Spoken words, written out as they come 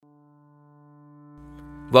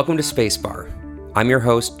Welcome to Spacebar. I'm your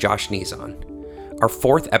host, Josh Nizon. Our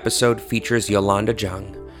fourth episode features Yollanda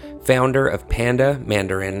Zhang, founder of Panda,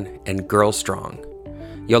 Mandarin, and Girl Strong.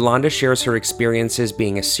 Yollanda shares her experiences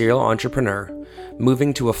being a serial entrepreneur,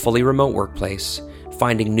 moving to a fully remote workplace,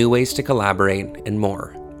 finding new ways to collaborate, and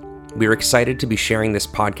more. We're excited to be sharing this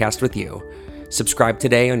podcast with you. Subscribe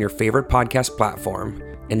today on your favorite podcast platform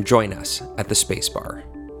and join us at the Spacebar.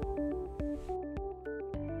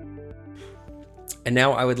 And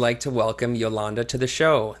now I would like to welcome Yollanda to the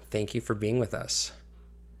show. Thank you for being with us.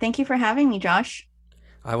 Thank you for having me, Josh.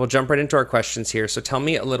 I will jump right into our questions here. So tell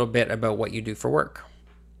me a little bit about what you do for work.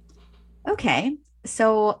 Okay,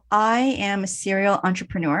 so I am a serial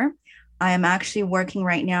entrepreneur. I am actually working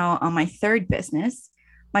right now on my third business.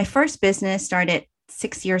 My first business started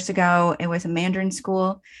 6 years ago. It was a Mandarin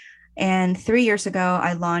school. And 3 years ago,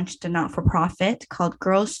 I launched a not-for-profit called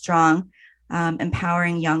Girl Strong,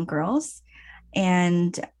 empowering young girls.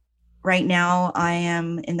 And right now, I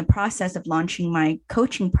am in the process of launching my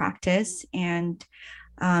coaching practice and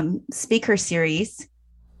speaker series.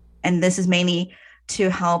 And this is mainly to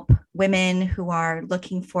help women who are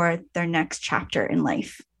looking for their next chapter in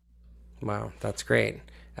life. Wow, that's great.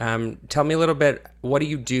 Tell me a little bit, what do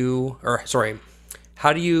you do,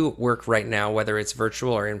 how do you work right now, whether it's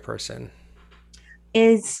virtual or in person?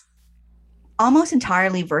 Is almost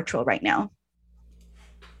entirely virtual right now.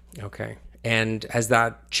 Okay. And has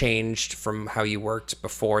that changed from how you worked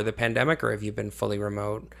before the pandemic, or have you been fully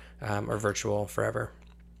remote or virtual forever?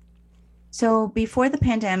 So before the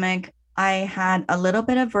pandemic, I had a little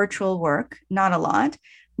bit of virtual work, not a lot.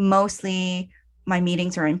 Mostly my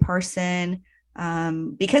meetings are in person.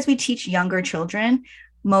 Because we teach younger children,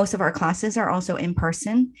 most of our classes are also in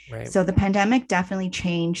person. Right. So the pandemic definitely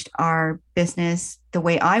changed our business, the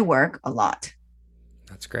way I work, a lot.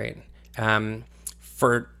 That's great.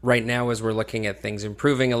 For right now, as we're looking at things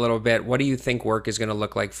improving a little bit, what do you think work is going to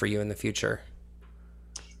look like for you in the future?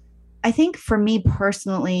 I think for me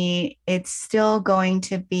personally, it's still going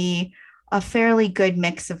to be a fairly good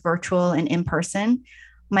mix of virtual and in person.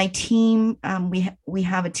 My team, we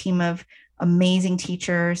have a team of amazing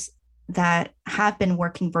teachers that have been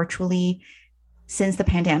working virtually since the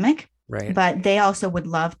pandemic, Right. but they also would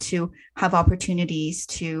love to have opportunities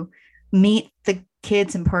to meet the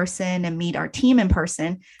kids in person and meet our team in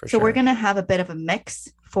person. For So sure. we're going to have a bit of a mix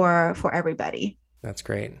for everybody. That's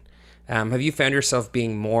great. Have you found yourself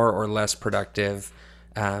being more or less productive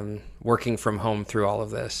working from home through all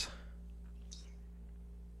of this?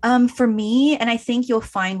 For me, and I think you'll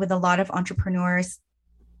find with a lot of entrepreneurs,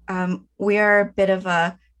 we are a bit of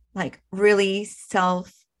a really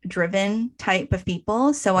self-driven type of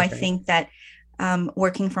people. So I think that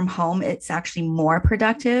working from home, it's actually more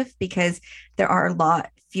productive because there are a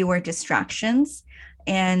lot fewer distractions.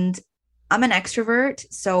 And I'm an extrovert.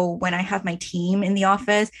 So when I have my team in the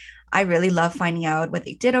office, I really love finding out what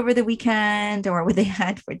they did over the weekend or what they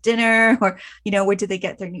had for dinner or, where did they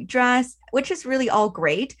get their new dress, which is really all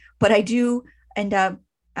great. But I do end up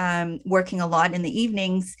working a lot in the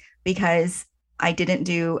evenings because I didn't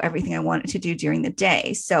do everything I wanted to do during the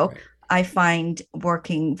day. So Right. I find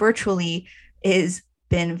working virtually has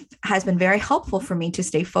been very helpful for me to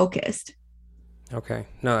stay focused. Okay.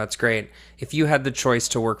 No, that's great. If you had the choice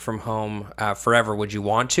to work from home forever, would you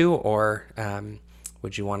want to, or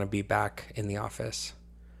would you want to be back in the office?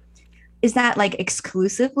 Is that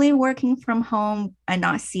exclusively working from home and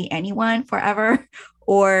not see anyone forever?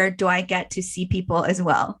 Or do I get to see people as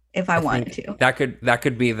well if I wanted to? That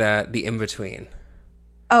could be the in between.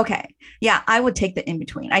 Okay. Yeah, I would take the in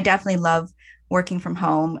between. I definitely love working from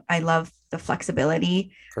home. I love the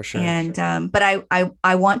flexibility. For sure. And but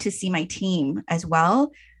I want to see my team as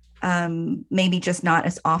well. Maybe just not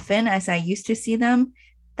as often as I used to see them.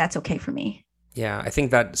 That's okay for me. Yeah, I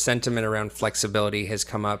think that sentiment around flexibility has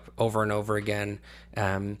come up over and over again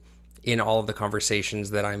in all of the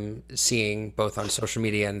conversations that I'm seeing, both on social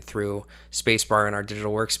media and through Spacebar and our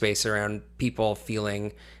digital workspace, around people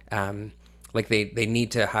feeling like they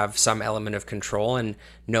need to have some element of control, and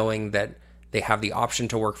knowing that they have the option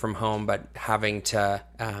to work from home, but having to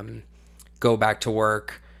go back to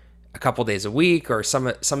work a couple days a week or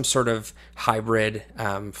some sort of hybrid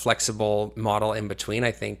flexible model in between,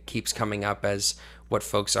 I think keeps coming up as what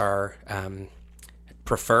folks are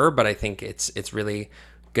prefer. But I think it's really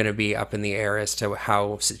going to be up in the air as to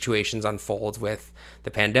how situations unfold with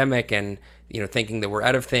the pandemic, and thinking that we're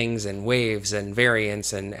out of things and waves and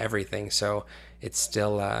variants and everything. So it's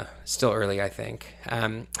still early, I think.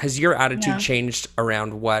 Has your attitude changed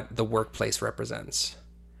around what the workplace represents?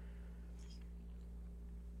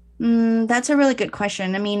 That's a really good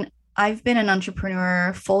question. I mean, I've been an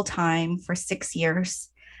entrepreneur full time for 6 years.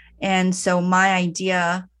 And so my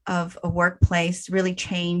idea of a workplace really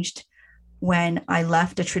changed when I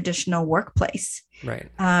left a traditional workplace. Right.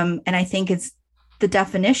 And I think it's the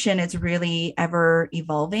definition is really ever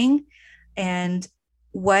evolving. And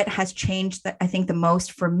what has changed, I think, the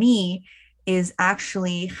most for me is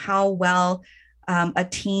actually how well a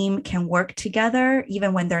team can work together,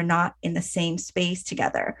 even when they're not in the same space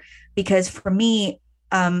together. Because for me,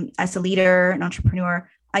 as a leader, an entrepreneur,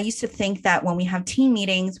 I used to think that when we have team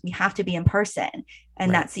meetings, we have to be in person.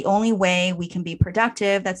 And Right. that's the only way we can be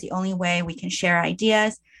productive. That's the only way we can share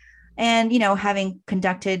ideas. And, having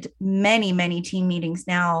conducted many, many team meetings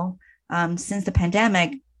now since the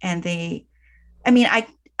pandemic, and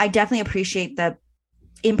I definitely appreciate the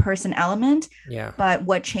in person element. Yeah. But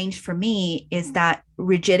what changed for me is that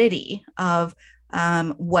rigidity of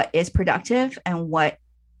what is productive and what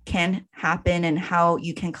can happen and how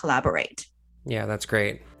you can collaborate. Yeah, that's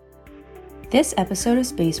great. This episode of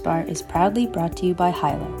Spacebar is proudly brought to you by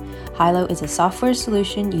Hilo. Hilo is a software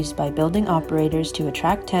solution used by building operators to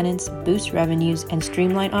attract tenants, boost revenues, and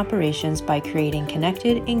streamline operations by creating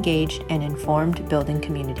connected, engaged, and informed building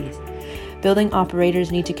communities. Building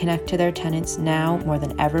operators need to connect to their tenants now more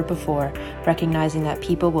than ever before, recognizing that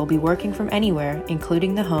people will be working from anywhere,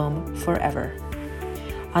 including the home, forever.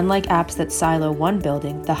 Unlike apps that silo one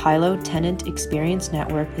building, the Hilo Tenant Experience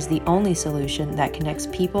Network is the only solution that connects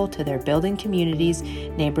people to their building communities,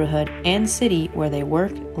 neighborhood, and city where they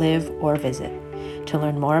work, live, or visit. To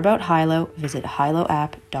learn more about Hilo, visit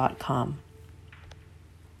hiloapp.com.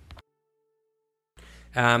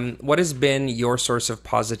 What has been your source of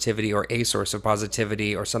positivity, or a source of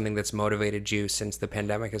positivity, or something that's motivated you since the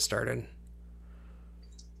pandemic has started?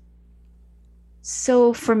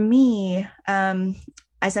 So for me,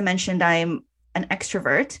 as I mentioned, I'm an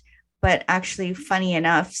extrovert, but actually, funny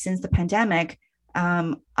enough, since the pandemic,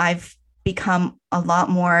 I've become a lot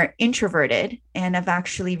more introverted, and I've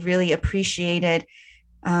actually really appreciated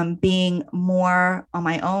being more on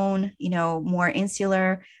my own, more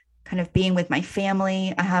insular, kind of being with my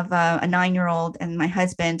family. I have a 9-year-old and my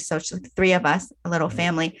husband, so it's like three of us, a little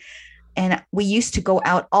family. And we used to go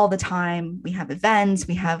out all the time. We have events,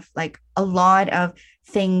 we have like a lot of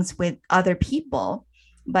things with other people.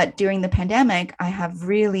 But during the pandemic, I have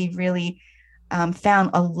really, really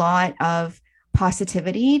found a lot of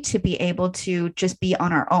positivity to be able to just be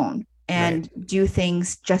on our own Right. and do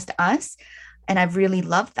things just us. And I've really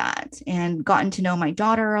loved that and gotten to know my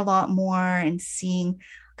daughter a lot more and seeing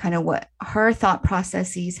kind of what her thought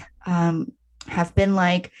processes have been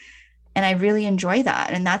like. And I really enjoy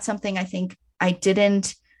that. And that's something I think I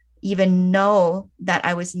didn't even know that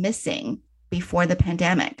I was missing before the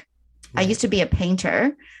pandemic. I Right. used to be a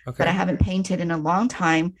painter, but I Okay. haven't painted in a long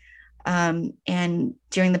time. And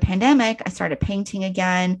during the pandemic, I started painting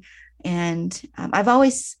again. And I've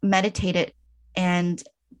always meditated.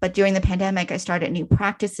 But during the pandemic, I started new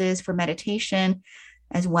practices for meditation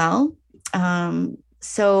as well.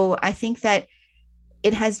 So I think that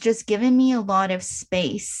it has just given me a lot of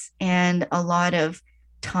space and a lot of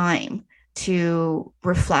time to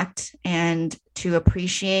reflect and to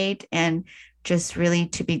appreciate and just really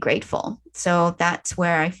to be grateful. So that's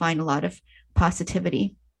where I find a lot of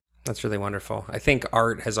positivity. That's really wonderful. I think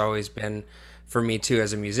art has always been, for me too,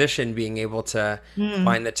 as a musician, being able to Mm,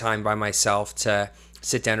 find the time by myself to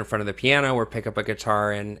sit down in front of the piano or pick up a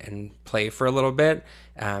guitar and play for a little bit.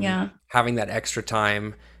 yeah. Having that extra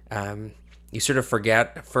time, um, you sort of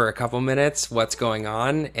forget for a couple minutes what's going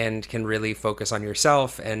on and can really focus on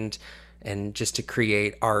yourself, and just to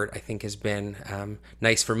create art, I think has been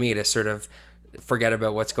nice for me to sort of forget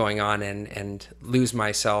about what's going on and lose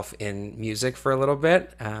myself in music for a little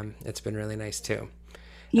bit. It's been really nice too.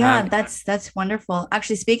 Yeah, Um, that's wonderful.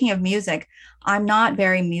 Actually, speaking of music, I'm not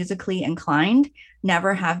very musically inclined,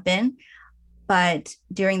 never have been. But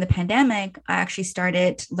during the pandemic, I actually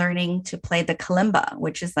started learning to play the kalimba,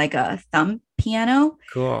 which is like a thumb piano.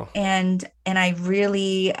 cool. And I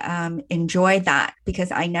really enjoyed that because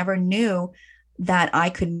I never knew that I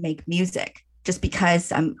could make music just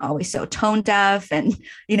because I'm always so tone deaf and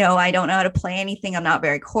I don't know how to play anything. I'm not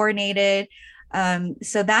very coordinated.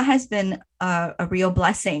 So that has been a real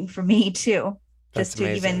blessing for me too, That's just to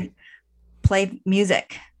amazing. even play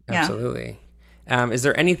music. Yeah. Absolutely. Is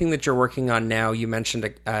there anything that you're working on now? You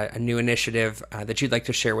mentioned a new initiative that you'd like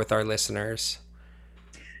to share with our listeners.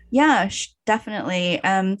 Yeah, definitely.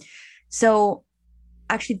 So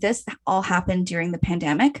actually, this all happened during the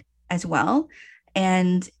pandemic as well.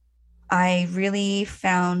 And I really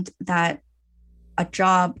found that a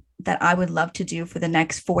job that I would love to do for the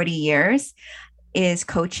next 40 years is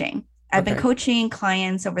coaching. I've been Okay. coaching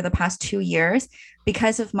clients over the past 2 years,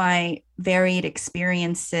 because of my varied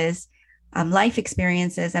experiences, life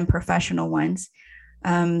experiences and professional ones.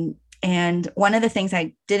 And one of the things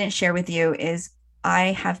I didn't share with you is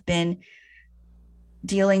I have been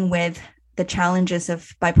dealing with the challenges of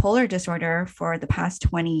bipolar disorder for the past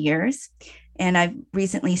 20 years. And I've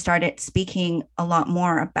recently started speaking a lot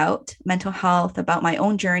more about mental health, about my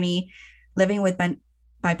own journey living with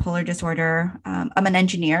bipolar disorder. I'm an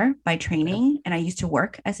engineer by training, and I used to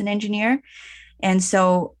work as an engineer. And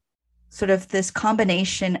so, sort of this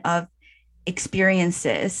combination of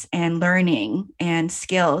experiences and learning and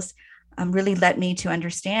skills really led me to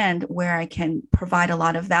understand where I can provide a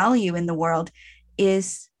lot of value in the world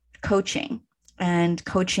is coaching, and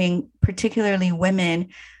coaching particularly women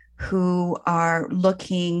who are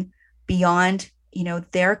looking beyond,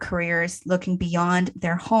 their careers, looking beyond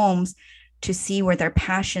their homes to see where their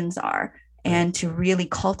passions are and to really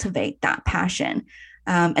cultivate that passion.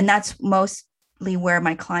 And that's mostly where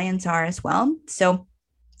my clients are as well. So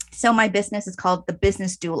my business is called the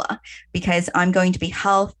Business Doula, because I'm going to be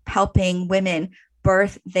helping women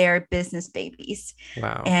birth their business babies.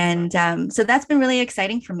 Wow. And so that's been really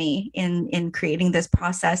exciting for me in creating this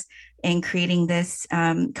process and creating this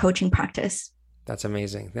coaching practice. That's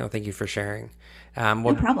amazing. No, thank you for sharing.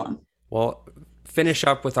 No problem. We'll finish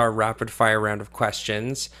up with our rapid fire round of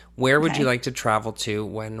questions. Where would you like to travel to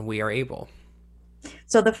when we are able?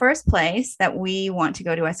 So the first place that we want to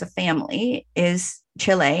go to as a family is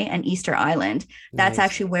Chile and Easter Island. That's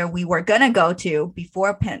actually where we were going to go to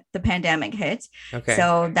before the pandemic hit. Okay.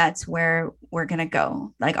 So that's where we're going to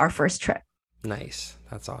go, like our first trip. Nice.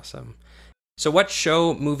 That's awesome. So what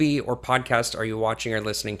show, movie, or podcast are you watching or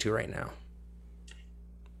listening to right now?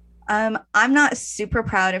 I'm not super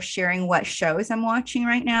proud of sharing what shows I'm watching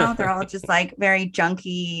right now. They're all just like very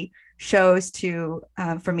junky shows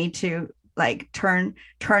for me to like turn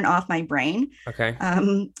off my brain. Okay.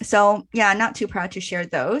 So yeah, not too proud to share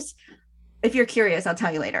those. If you're curious, I'll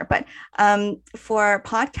tell you later. But for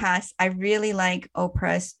podcasts, I really like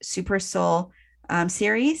Oprah's Super Soul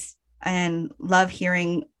series, and love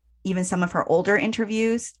hearing even some of her older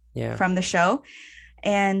interviews from the show.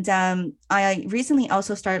 And I recently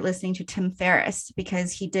also started listening to Tim Ferriss,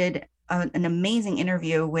 because he did an amazing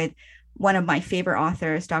interview with one of my favorite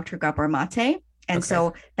authors, Dr. Gabor Mate. And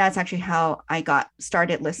so that's actually how I got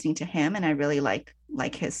started listening to him, and I really like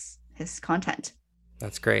his content.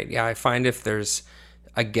 That's great. Yeah, I find if there's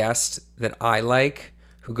a guest that I like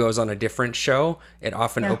who goes on a different show, it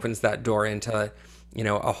often opens that door into,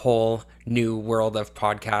 a whole new world of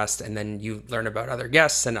podcast, and then you learn about other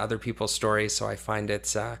guests and other people's stories. So I find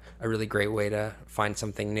it's a really great way to find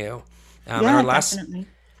something new. Definitely.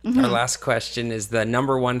 Our last question is the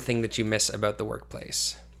number one thing that you miss about the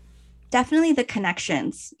workplace. Definitely the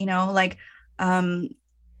connections, to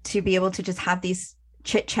be able to just have these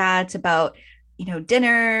chit chats about,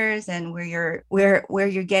 dinners and where you're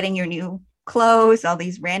getting your new clothes, all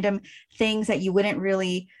these random things that you wouldn't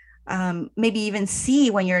really maybe even see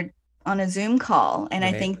when you're on a Zoom call. And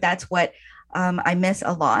I think that's what I miss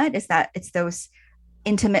a lot, is that it's those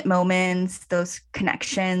intimate moments, those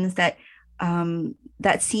connections that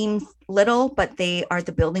seem little, but they are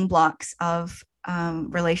the building blocks of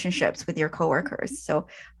relationships with your coworkers. So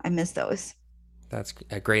I miss those. That's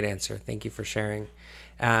a great answer. Thank you for sharing.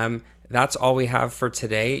 That's all we have for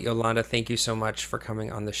today. Yollanda, thank you so much for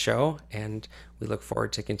coming on the show, and we look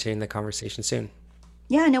forward to continuing the conversation soon.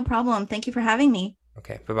 Yeah, no problem. Thank you for having me.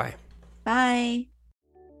 Okay, bye-bye. Bye.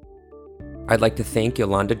 I'd like to thank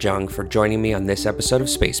Yollanda Zhang for joining me on this episode of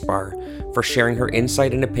Spacebar, for sharing her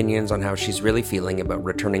insight and opinions on how she's really feeling about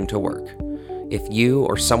returning to work. If you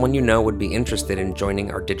or someone you know would be interested in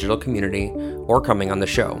joining our digital community or coming on the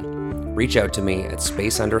show, reach out to me at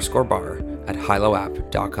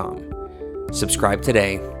space_bar@hiloapp.com. Subscribe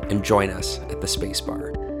today and join us at the Spacebar.